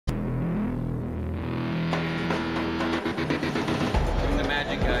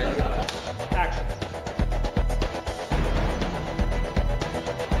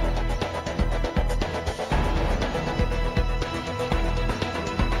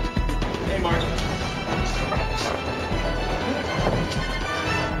Mark.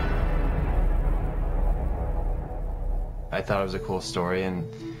 I thought it was a cool story,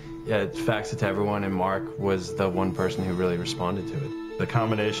 and yeah, it faxed it to everyone, and Mark was the one person who really responded to it. The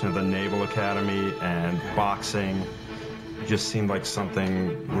combination of the Naval Academy and boxing just seemed like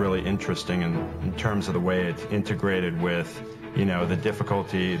something really interesting in terms of the way it integrated with, you know, the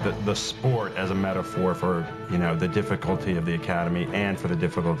difficulty, the sport as a metaphor for, you know, the difficulty of the academy and for the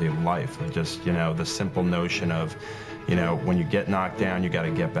difficulty of life. Just, you know, the simple notion of, you know, when you get knocked down, you got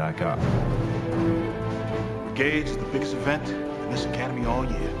to get back up. Brigade is the biggest event in this academy all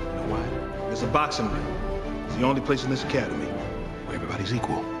year. You know why? There's a boxing ring. It's the only place in this academy where everybody's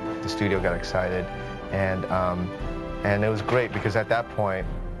equal. The studio got excited, and it was great because at that point,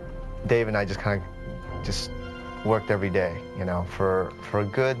 Dave and I just kind of just worked every day, you know, for a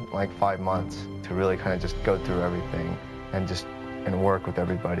good like 5 months to really kind of just go through everything and work with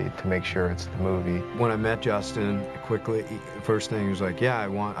everybody to make sure it's the movie. When I met Justin, quickly, first thing he was like,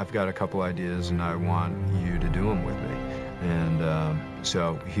 yeah, I've got a couple ideas and I want you to do them with me. And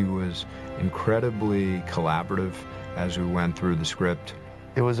so he was incredibly collaborative as we went through the script.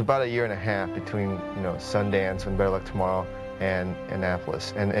 It was about 1.5 years between, you know, Sundance and Better Luck Tomorrow and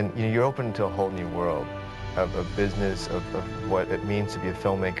Annapolis. And you know, you're open to a whole new world of business, of what it means to be a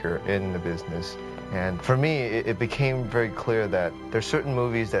filmmaker in the business. And for me, it became very clear that there's certain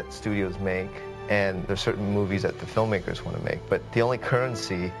movies that studios make, and there's certain movies that the filmmakers want to make. But the only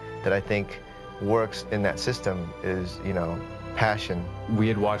currency that I think works in that system is, you know, passion. We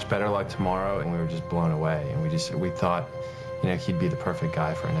had watched Better Luck Tomorrow, and we were just blown away. And we thought, you know, he'd be the perfect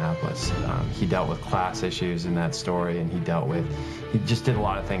guy for Annapolis. He dealt with class issues in that story, and he just did a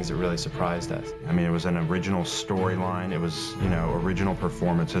lot of things that really surprised us. I mean, it was an original storyline. It was, you know, original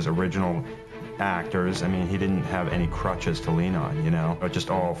performances, original actors. I mean, he didn't have any crutches to lean on, you know. It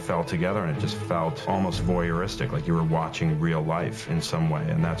just all fell together, and it just felt almost voyeuristic, like you were watching real life in some way,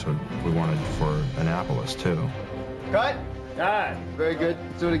 and that's what we wanted for Annapolis, too. Cut! Cut! Very good.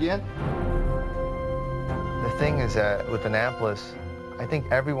 Let's do it again. The thing is that with Annapolis, I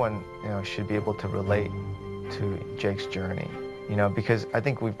think everyone, you know, should be able to relate to Jake's journey, you know, because I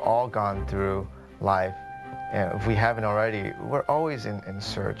think we've all gone through life. And if we haven't already, we're always in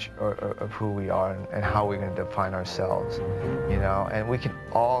search of who we are and how we're going to define ourselves, you know, and we can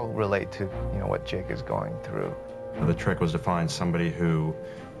all relate to, you know, what Jake is going through. The trick was to find somebody who,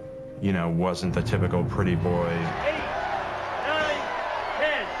 you know, wasn't the typical pretty boy. 8, 9,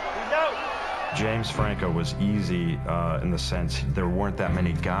 10, he's out. James Franco was easy in the sense there weren't that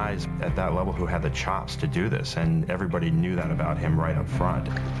many guys at that level who had the chops to do this, and everybody knew that about him right up front.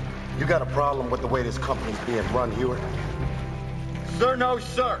 You got a problem with the way this company's being run, Hewitt? Sir, no,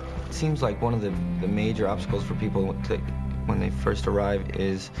 sir. It seems like one of the major obstacles for people when they first arrive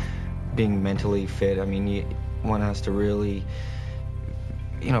is being mentally fit. I mean, one has to really,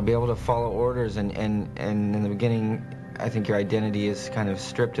 you know, be able to follow orders, and in the beginning, I think your identity is kind of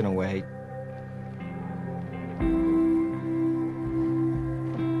stripped in a way.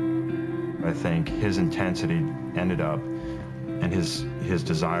 I think his intensity ended up, and his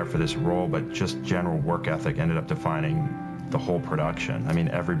desire for this role, but just general work ethic ended up defining the whole production. I mean,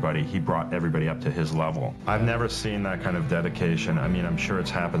 he brought everybody up to his level. I've never seen that kind of dedication. I mean, I'm sure it's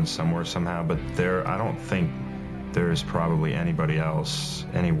happened somewhere somehow, but I don't think there's probably anybody else,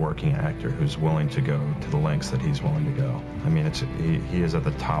 any working actor who's willing to go to the lengths that he's willing to go. I mean, he is at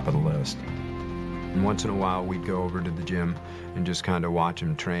the top of the list. And once in a while, we'd go over to the gym and just kind of watch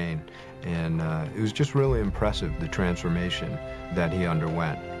him train. And it was just really impressive, the transformation that he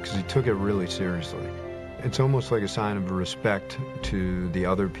underwent, because he took it really seriously. It's almost like a sign of respect to the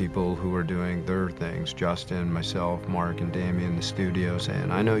other people who are doing their things, Justin, myself, Mark, and Damien, the studio, saying,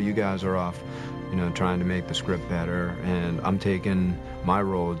 I know you guys are off, you know, trying to make the script better, and I'm taking my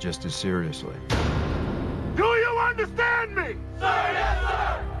role just as seriously. Do you understand me? Sir, yes,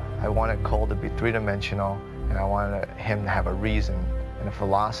 sir. I wanted Cole to be three-dimensional, and I wanted him to have a reason and a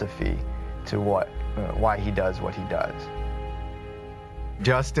philosophy to why he does what he does.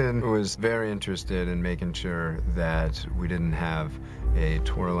 Justin was very interested in making sure that we didn't have a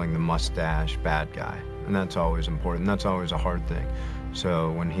twirling the mustache bad guy, and that's always important. That's always a hard thing.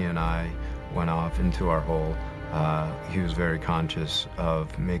 So when he and I went off into our hole, he was very conscious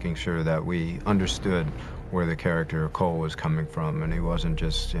of making sure that we understood where the character Cole was coming from, and he wasn't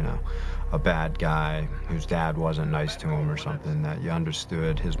just, you know, a bad guy whose dad wasn't nice to him or something, that you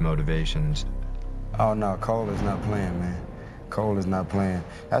understood his motivations. Oh no, Cole is not playing, man. Cole is not playing.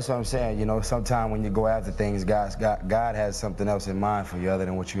 That's what I'm saying. You know, sometimes when you go after things, God has something else in mind for you other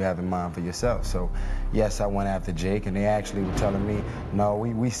than what you have in mind for yourself. So, yes, I went after Jake, and they actually were telling me, no,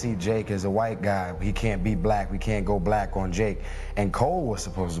 we see Jake as a white guy. He can't be black. We can't go black on Jake. And Cole was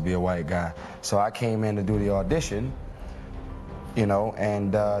supposed to be a white guy. So I came in to do the audition, you know,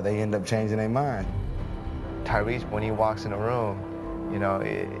 and they ended up changing their mind. Tyrese, when he walks in a room, you know,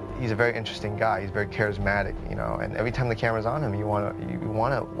 he's a very interesting guy. He's very charismatic, you know, and every time the camera's on him, you want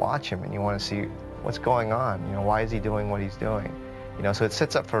to watch him and you want to see what's going on. You know, why is he doing what he's doing? You know, so it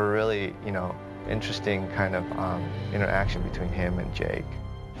sets up for a really, you know, interesting kind of interaction between him and Jake.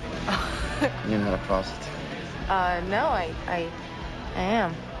 You're not a prostitute? No, I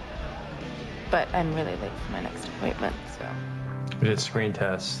am. But I'm really late for my next appointment, so. We did screen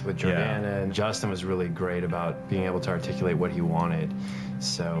tests with Jordana, and Justin was really great about being able to articulate what he wanted.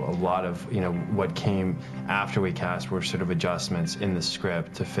 So a lot of, you know, what came after we cast were sort of adjustments in the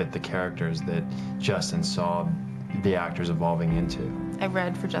script to fit the characters that Justin saw the actors evolving into. I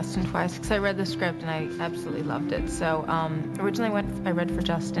read for Justin twice because I read the script and I absolutely loved it. So originally I read for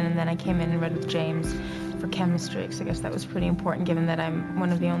Justin, and then I came in and read with James for chemistry, because I guess that was pretty important given that I'm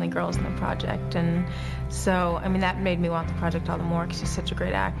one of the only girls in the project. And so, I mean, that made me want the project all the more because he's such a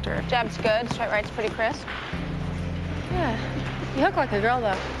great actor. Jab's good, straight right's pretty crisp. Yeah, you look like a girl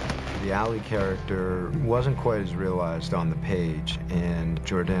though. The Allie character wasn't quite as realized on the page, and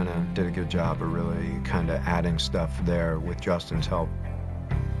Jordana did a good job of really kind of adding stuff there with Justin's help.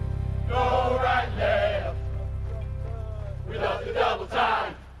 Go right, left. We love the double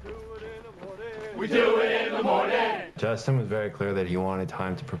time. We do it in the morning. Justin was very clear that he wanted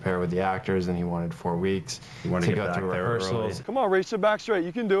time to prepare with the actors, and he wanted 4 weeks to go through rehearsals. Come on, Reese, sit back straight.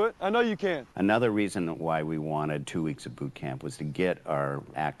 You can do it. I know you can. Another reason why we wanted 2 weeks of boot camp was to get our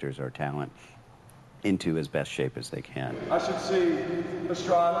actors, our talent, into as best shape as they can. I should see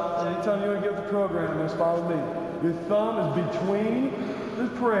Estrada. Anytime you want to get the program, just follow me. Your thumb is between the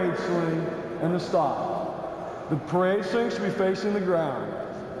parade swing and the stop. The parade swing should be facing the ground.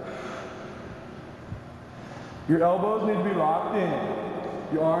 Your elbows need to be locked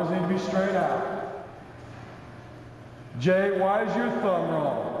in. Your arms need to be straight out. Jay, why is your thumb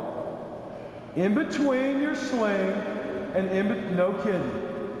wrong? In between your sling and no kidding.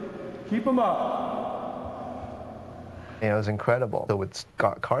 Keep them up. You know, it was incredible. So with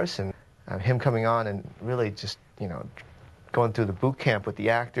Scott Carson, him coming on and really just, you know, going through the boot camp with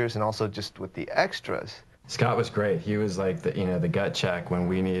the actors and also just with the extras. Scott was great. He was like the gut check when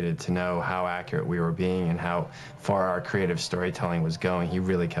we needed to know how accurate we were being and how far our creative storytelling was going. He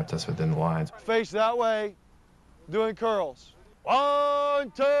really kept us within the lines. Face that way, doing curls.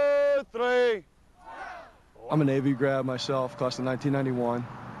 1, 2, 3. I'm a Navy grad myself, class of 1991,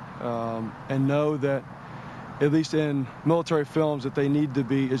 and know that, at least in military films, that they need to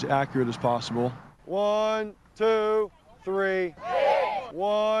be as accurate as possible. 1, 2, 3.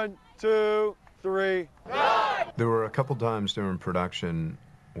 1, 2, 3. There were a couple times during production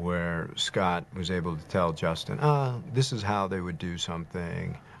where Scott was able to tell Justin, this is how they would do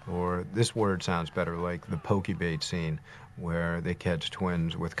something, or this word sounds better, like the pokey bait scene where they catch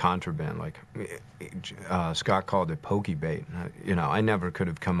twins with contraband. Like, Scott called it pokey bait. You know, I never could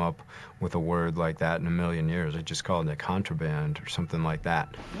have come up with a word like that in a million years. I just called it contraband or something like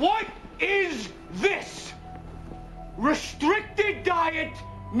that. What is this? Restricted diet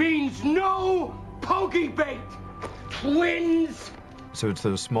means no pokey bait. Twins. So it's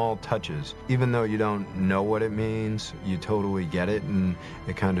those small touches. Even though you don't know what it means, you totally get it, and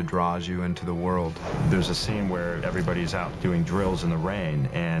it kind of draws you into the world. There's a scene where everybody's out doing drills in the rain,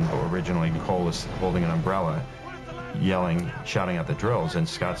 and originally Cole is holding an umbrella, yelling, shouting at the drills, and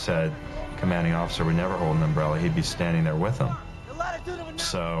Scott said, commanding officer would never hold an umbrella, he'd be standing there with them.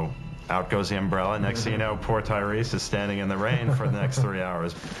 So out goes the umbrella. Next thing you know, poor Tyrese is standing in the rain for the next 3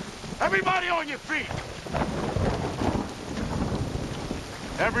 hours. Everybody on your feet.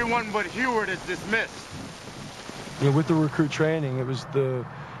 Everyone but Heward is dismissed. You know, with the recruit training, it was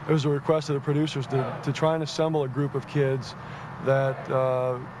a request of the producers to try and assemble a group of kids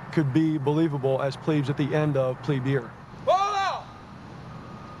that could be believable as plebes at the end of plebe year. Ball out!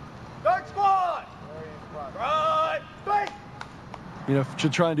 Third squad! Right! Straight! You know, to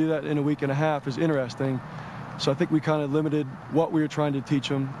try and do that in a week and a half is interesting. So I think we kind of limited what we were trying to teach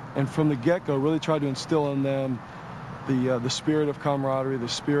them, and from the get-go really tried to instill in them the spirit of camaraderie, the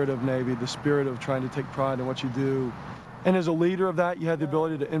spirit of Navy, the spirit of trying to take pride in what you do. And as a leader of that, you have the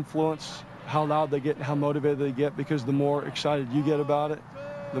ability to influence how loud they get and how motivated they get, because the more excited you get about it,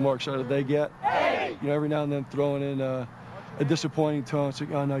 the more excited they get. You know, every now and then throwing in a disappointing tone. It's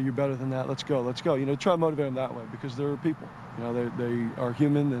like, oh no, you're better than that. Let's go, let's go. You know, try to motivate them that way because they're people. You know, they are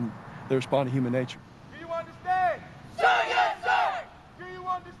human and they respond to human nature. Do you understand? Sir, yes, sir! Do you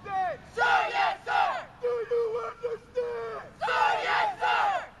understand? Sir, yes, sir! Do you understand? Sir, yes,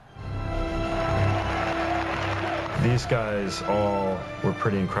 sir! These guys all were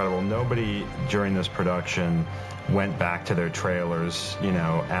pretty incredible. Nobody during this production went back to their trailers, you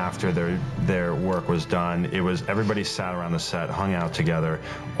know, after their work was done. It was everybody sat around the set, hung out together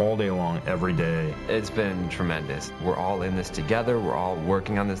all day long, every day. It's been tremendous. We're all in this together. We're all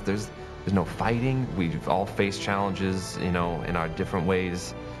working on this. There's no fighting. We've all faced challenges, you know, in our different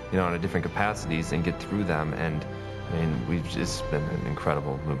ways, you know, in our different capacities, and get through them. And I mean, we've just been an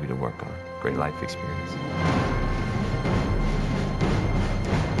incredible movie to work on. Great life experience.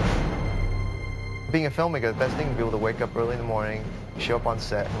 Being a filmmaker, the best thing is to be able to wake up early in the morning, show up on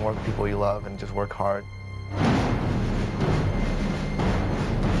set, and work with people you love, and just work hard.